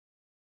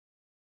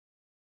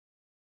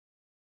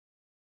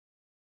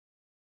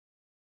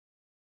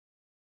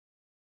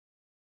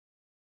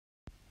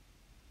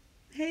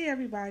Hey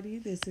everybody,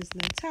 this is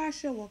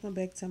Natasha. Welcome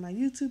back to my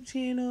YouTube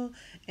channel.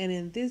 And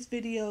in this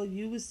video,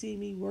 you will see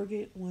me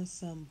working on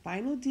some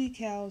vinyl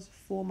decals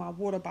for my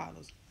water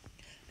bottles.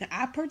 Now,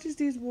 I purchased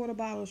these water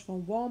bottles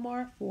from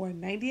Walmart for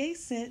 98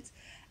 cents.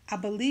 I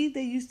believe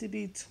they used to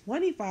be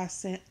 25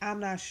 cents. I'm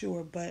not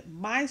sure, but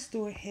my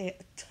store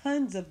had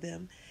tons of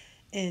them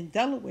in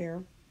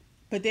Delaware,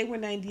 but they were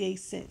 98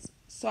 cents.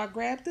 So I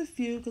grabbed a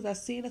few because I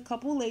seen a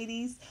couple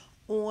ladies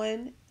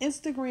on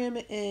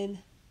Instagram and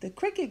the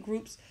Cricut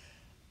groups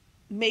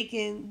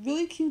making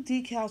really cute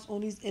decals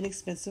on these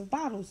inexpensive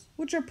bottles,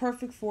 which are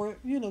perfect for,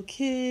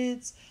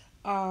 kids,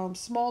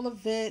 small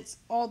events,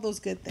 all those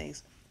good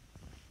things.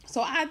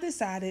 So I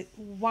decided,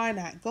 why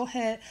not? Go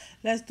ahead,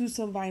 let's do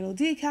some vinyl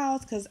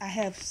decals because I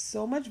have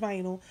so much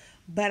vinyl,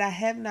 but I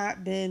have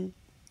not been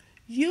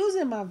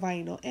using my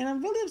vinyl, and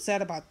I'm really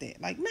upset about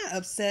that. Like, not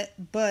upset,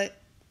 but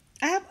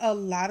I have a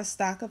lot of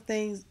stock of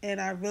things,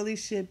 and I really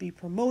should be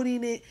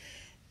promoting it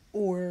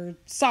or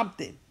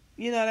something.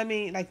 You know what I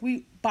mean? Like,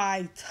 we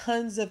buy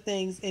tons of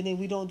things and then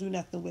we don't do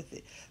nothing with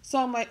it. So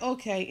I'm like,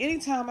 okay,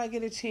 anytime I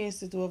get a chance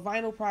to do a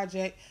vinyl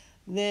project,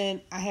 then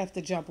I have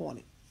to jump on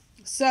it.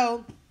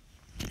 So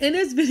in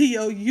this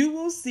video, you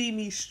will see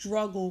me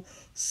struggle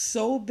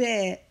so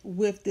bad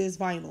with this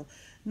vinyl.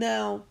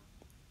 Now,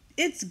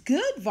 it's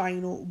good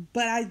vinyl,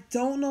 but I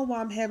don't know why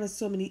I'm having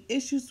so many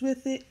issues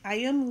with it. I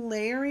am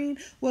layering.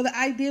 Well, the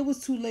idea was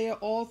to layer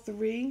all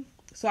three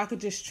so I could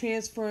just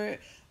transfer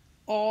it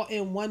all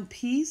in one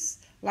piece,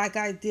 like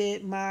I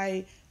did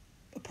my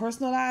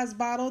personalized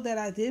bottle that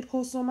I did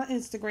post on my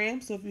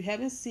Instagram. So if you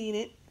haven't seen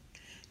it,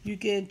 you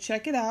can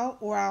check it out,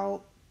 or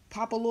I'll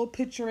pop a little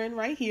picture in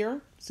right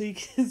here so you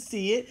can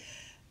see it.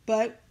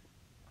 But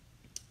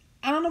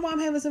I don't know why I'm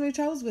having so many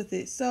troubles with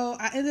it. So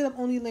I ended up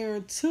only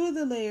layering two of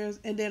the layers,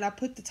 and then I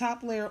put the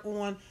top layer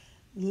on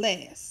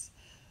last.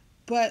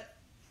 But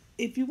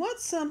if you want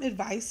some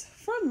advice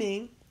from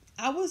me,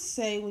 I would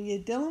say when you're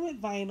dealing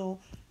with vinyl,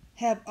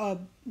 have a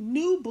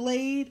new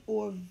blade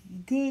or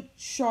good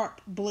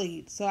sharp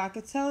blade. So I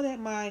could tell that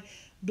my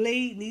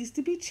blade needs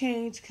to be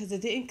changed because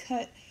it didn't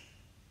cut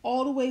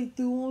all the way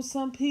through on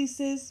some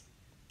pieces.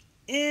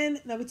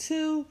 And number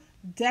two,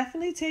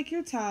 definitely take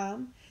your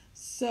time.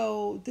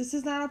 So this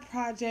is not a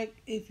project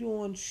if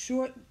you're on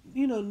short,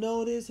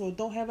 notice, or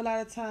don't have a lot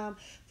of time,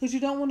 because you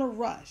don't want to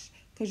rush,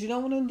 because you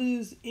don't want to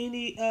lose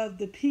any of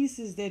the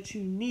pieces that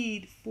you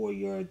need for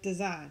your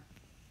design.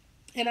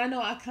 And I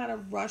know I kind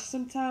of rush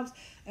sometimes,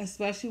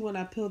 especially when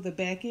I peel the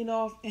backing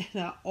off, and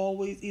I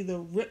always either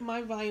rip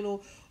my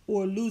vinyl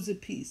or lose a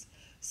piece.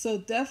 So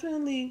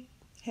definitely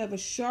have a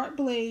sharp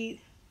blade,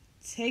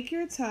 take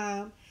your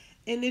time,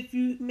 and if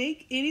you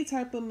make any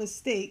type of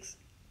mistakes,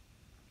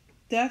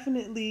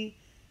 definitely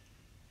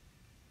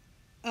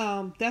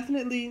don't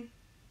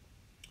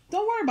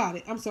worry about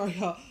it. I'm sorry,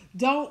 y'all.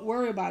 Don't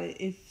worry about it.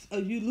 If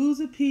you lose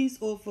a piece,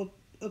 or if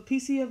a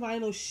piece of your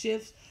vinyl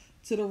shifts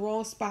to the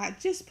wrong spot,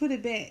 just put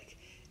it back.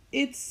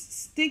 It's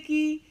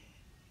sticky,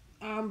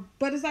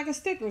 but it's like a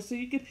sticker, so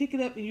you can pick it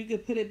up and you can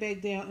put it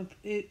back down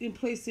and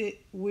place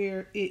it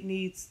where it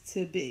needs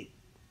to be.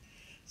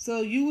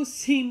 So you will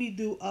see me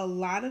do a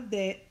lot of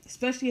that,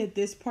 especially at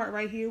this part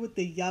right here with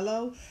the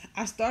yellow.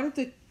 I started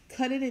to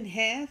cut it in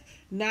half,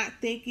 not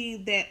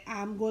thinking that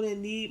I'm going to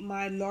need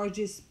my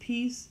largest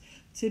piece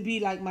to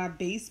be like my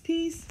base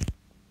piece.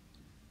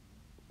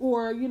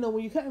 Or, when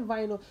you're cutting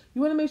vinyl,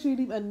 you want to make sure you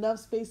leave enough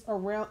space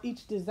around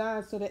each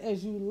design so that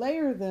as you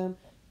layer them,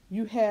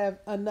 you have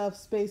enough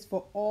space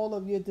for all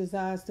of your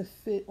designs to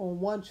fit on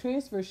one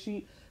transfer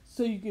sheet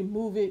so you can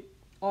move it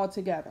all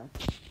together.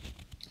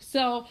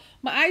 So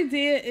my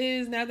idea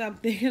is, now that I'm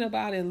thinking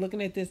about it and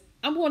looking at this,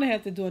 I'm going to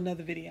have to do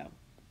another video,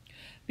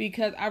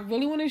 because I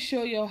really want to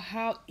show you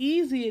how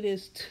easy it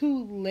is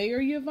to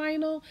layer your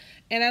vinyl.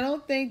 And I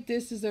don't think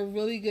this is a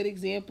really good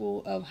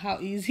example of how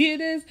easy it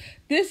is.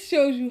 This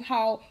shows you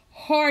how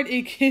hard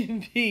it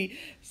can be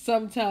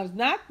sometimes.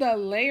 Not the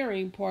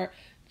layering part,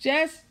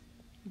 just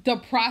the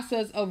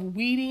process of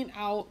weeding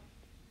out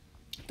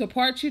the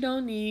parts you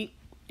don't need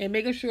and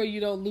making sure you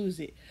don't lose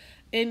it.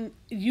 And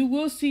you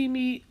will see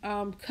me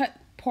cut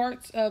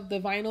parts of the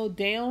vinyl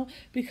down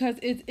because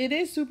it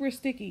is super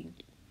sticky.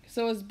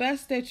 So it's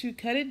best that you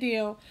cut it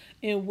down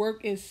and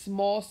work in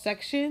small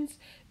sections,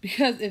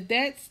 because if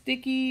that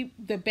sticky,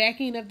 the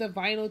backing of the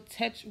vinyl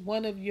touch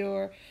one of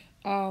your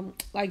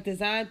like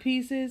design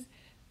pieces,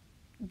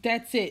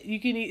 that's it.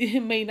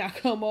 It may not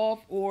come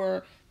off,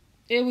 or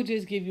it would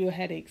just give you a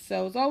headache.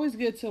 So it's always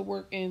good to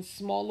work in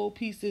small little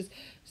pieces.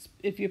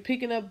 If you're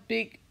picking up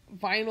big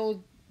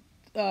vinyl,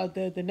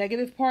 the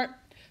negative part,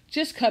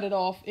 just cut it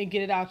off and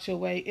get it out your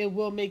way. It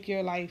will make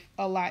your life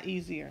a lot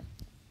easier.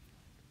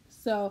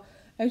 So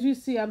as you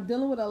see, I'm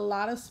dealing with a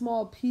lot of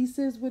small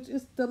pieces, which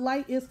is, the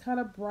light is kind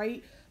of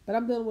bright, but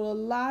I'm dealing with a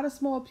lot of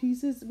small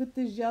pieces with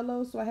this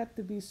yellow. So I have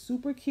to be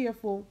super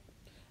careful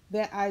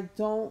that I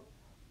don't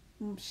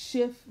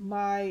shift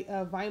my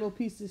vinyl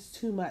pieces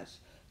too much,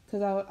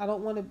 because I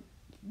don't want to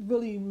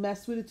really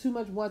mess with it too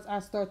much once I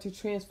start to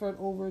transfer it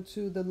over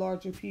to the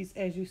larger piece.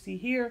 As you see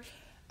here,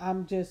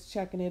 I'm just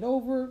checking it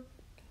over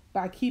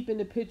by keeping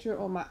the picture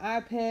on my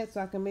iPad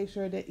so I can make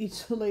sure that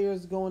each layer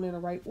is going in the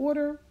right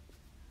order.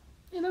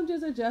 And I'm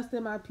just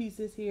adjusting my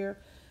pieces here.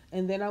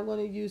 And then I'm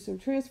going to use some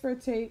transfer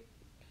tape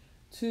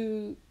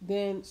to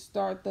then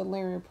start the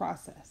layering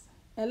process.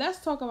 And let's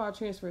talk about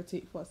transfer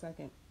tape for a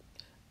second.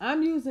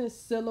 I'm using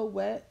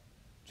Silhouette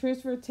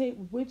transfer tape,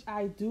 which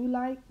I do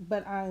like,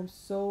 but I am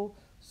so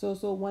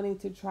wanting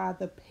to try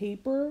the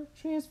paper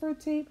transfer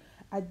tape.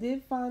 I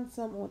did find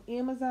some on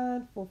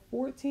Amazon for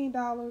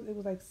 $14. It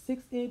was like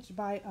 6"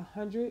 by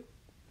 100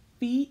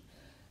 feet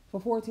for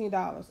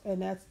 $14,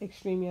 and that's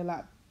extremely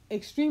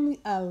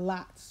a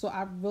lot. So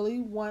I really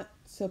want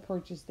to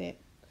purchase that.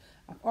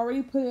 I've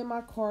already put it in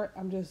my cart.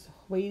 I'm just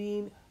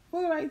waiting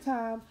for the right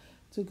time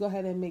to go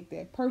ahead and make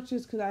that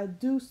purchase, because I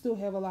do still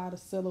have a lot of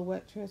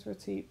Silhouette transfer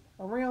tape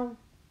around,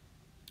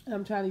 and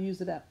I'm trying to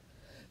use it up.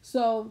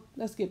 So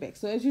let's get back.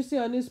 So as you see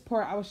on this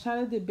part, I was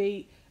trying to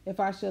debate if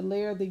I should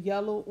layer the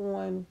yellow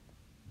on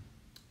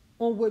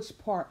which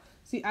part.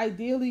 See,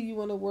 ideally you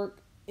want to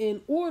work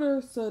in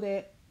order so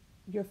that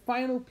your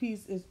final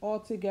piece is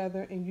all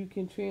together and you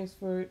can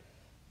transfer it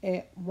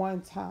at one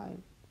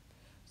time.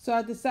 So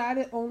I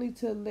decided only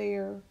to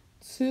layer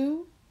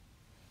 2,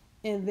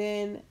 and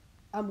then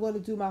I'm going to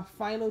do my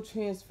final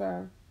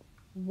transfer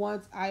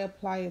once I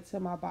apply it to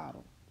my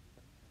bottle.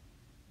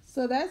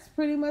 So that's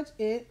pretty much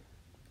it.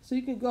 So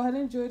you can go ahead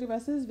and enjoy the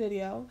rest of this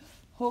video.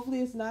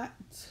 Hopefully it's not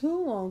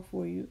too long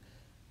for you.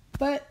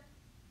 But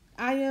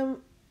I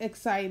am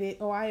excited,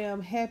 or I am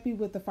happy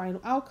with the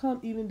final outcome,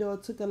 even though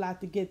it took a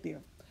lot to get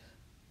there.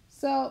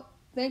 So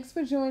thanks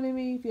for joining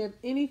me. If you have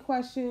any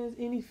questions,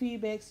 any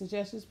feedback,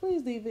 suggestions,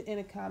 please leave it in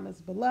the comments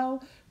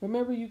below.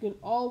 Remember, you can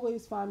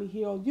always find me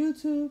here on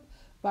YouTube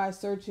by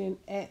searching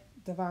at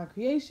Divine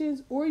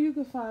Creations, or you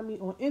can find me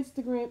on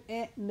Instagram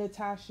at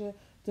Natasha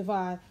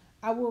Divine.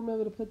 I will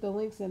remember to put the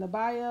links in the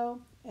bio.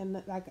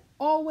 And like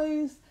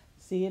always,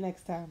 see you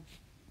next time.